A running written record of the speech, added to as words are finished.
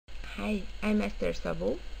Hi, I'm Eszter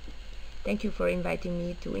Szabó. Thank you for inviting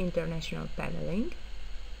me to international paneling.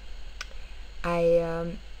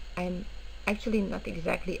 I'm actually not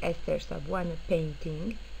exactly Eszter Szabó. I'm a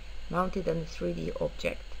painting mounted on a 3D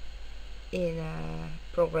object in a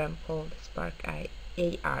program called Spark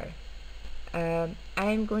AR.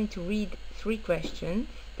 I'm going to read 3 questions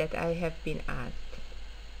that I have been asked.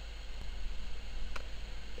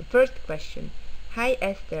 The first question. Hi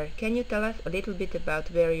Eszter, can you tell us a little bit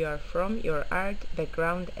about where you are from, your art,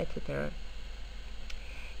 background, etc.?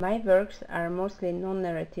 My works are mostly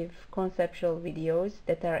non-narrative conceptual videos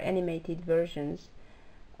that are animated versions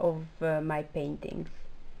of my paintings.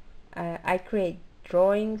 I create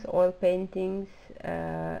drawings, oil paintings,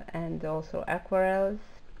 and also aquarels,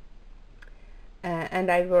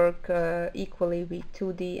 and I work equally with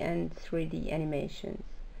 2D and 3D animations.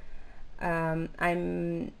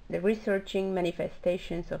 I'm researching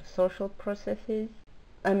manifestations of social processes.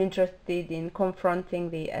 I'm interested in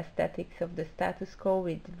confronting the aesthetics of the status quo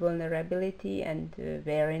with vulnerability and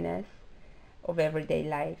wariness of everyday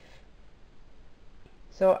life.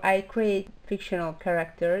 So I create fictional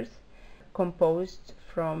characters composed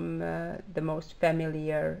from the most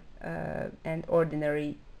familiar and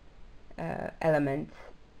ordinary elements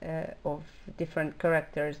of different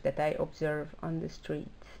characters that I observe on the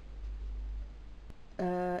streets.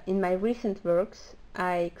 In my recent works,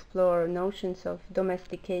 I explore notions of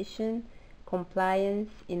domestication, compliance,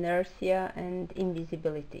 inertia, and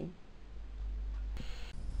invisibility.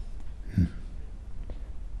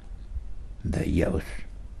 The youth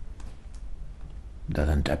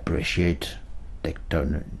doesn't appreciate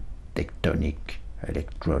tectonic,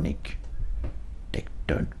 electronic,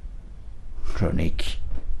 tectonic,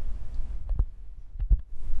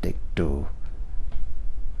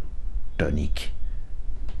 tectonic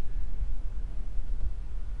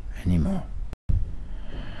anymore.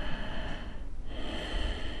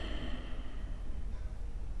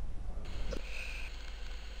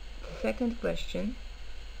 The second question.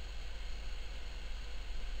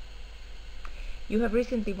 You have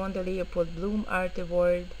recently won the Leopold Bloom Art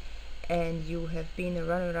Award and you have been a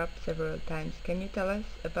runner-up several times. Can you tell us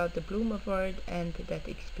about the Bloom Award and that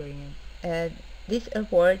experience? This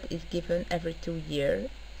award is given every 2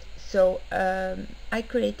 years. So I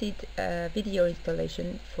created a video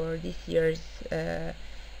installation for this year's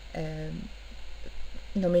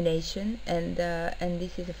nomination, and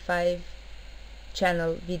this is a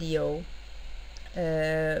 5-channel video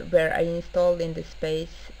where I installed in the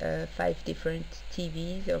space 5 different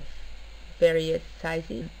TVs of various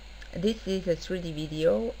sizes. This is a 3D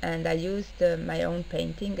video, and I used my own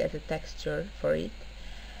painting as a texture for it.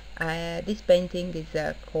 This painting is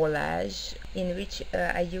a collage in which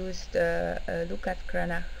I used a Lukács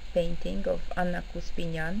Cranach painting of Anna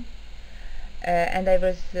Kuspinyan, and I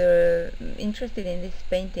was interested in this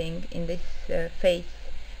painting, in this face,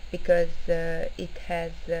 because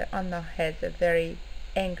Anna has a very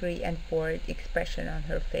angry and bored expression on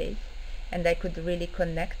her face, and I could really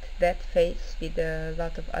connect that face with a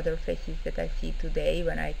lot of other faces that I see today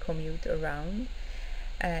when I commute around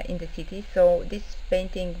in the city. So this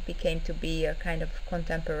painting became to be a kind of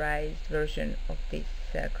contemporized version of this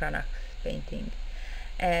Cranach's painting,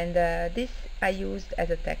 and this I used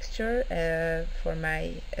as a texture for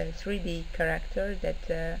my 3D character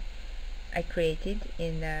that I created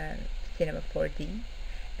in Cinema 4D,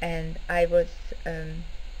 and I was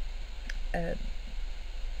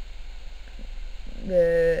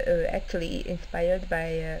actually inspired by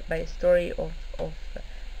a story of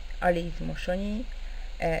Alice Mosonyi.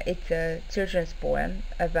 It's a children's poem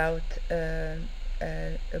about a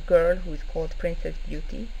girl who is called Princess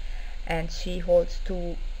Beauty, and she holds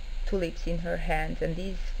 2 tulips in her hands, and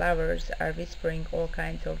these flowers are whispering all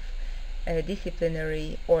kinds of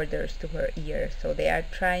disciplinary orders to her ear. So they are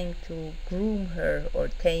trying to groom her or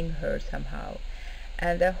tame her somehow,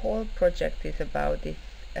 and the whole project is about this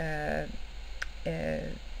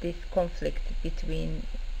this conflict between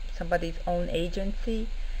somebody's own agency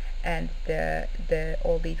and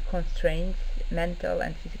all these constraints, mental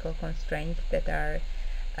and physical constraints that are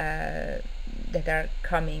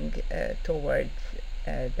coming towards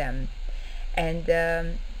them. And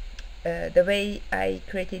the way I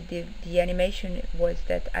created the animation was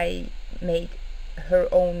that I made her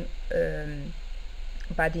own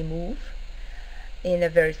body move in a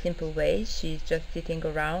very simple way. She's just sitting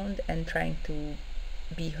around and trying to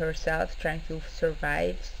be herself, trying to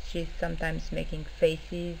survive. She's sometimes making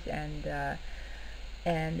faces, and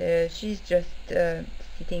she's just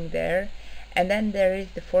sitting there. And then there is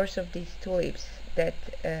the force of these tulips that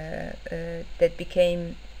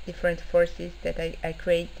became different forces that I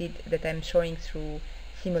created, that I'm showing through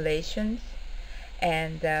simulations,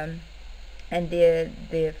 and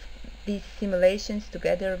these simulations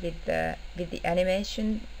together with the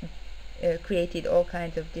animation created all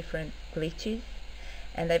kinds of different glitches,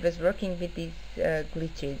 and I was working with these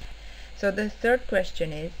glitches. So the third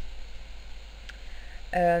question is,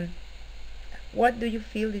 what do you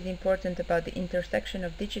feel is important about the intersection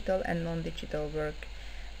of digital and non-digital work,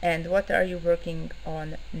 and what are you working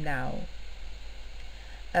on now?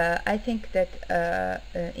 I think that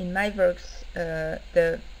in my works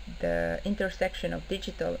the intersection of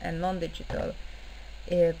digital and non-digital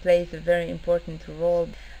plays a very important role.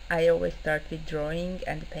 I always start with drawing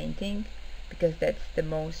and painting because that's the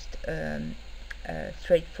most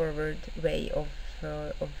straightforward way of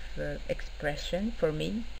expression for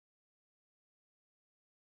me.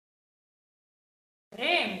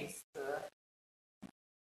 Rémisztő.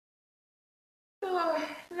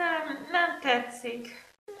 Nem tetszik.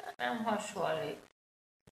 Nem hasonlít.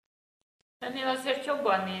 Ennél azért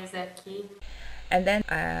jobban nézek ki. And then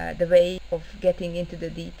the way of getting into the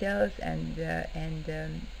details and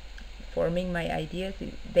forming my ideas,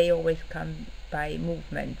 they always come by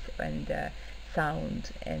movement and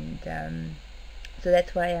sound, and so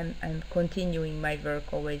that's why I'm continuing my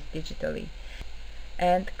work always digitally.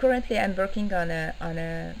 And currently I'm working on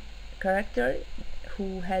a character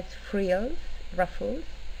who has frills, ruffles,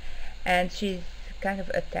 and she's kind of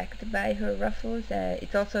attacked by her ruffles.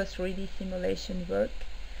 It's also a 3D simulation work,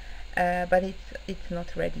 but it's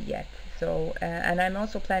not ready yet. So and I'm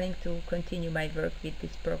also planning to continue my work with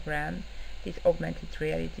this program, this augmented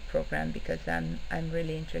reality program, because I'm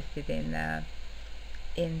really interested in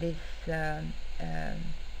this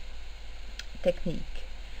technique.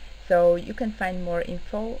 So you can find more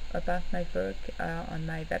info about my work on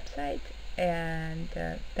my website, and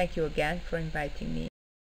thank you again for inviting me.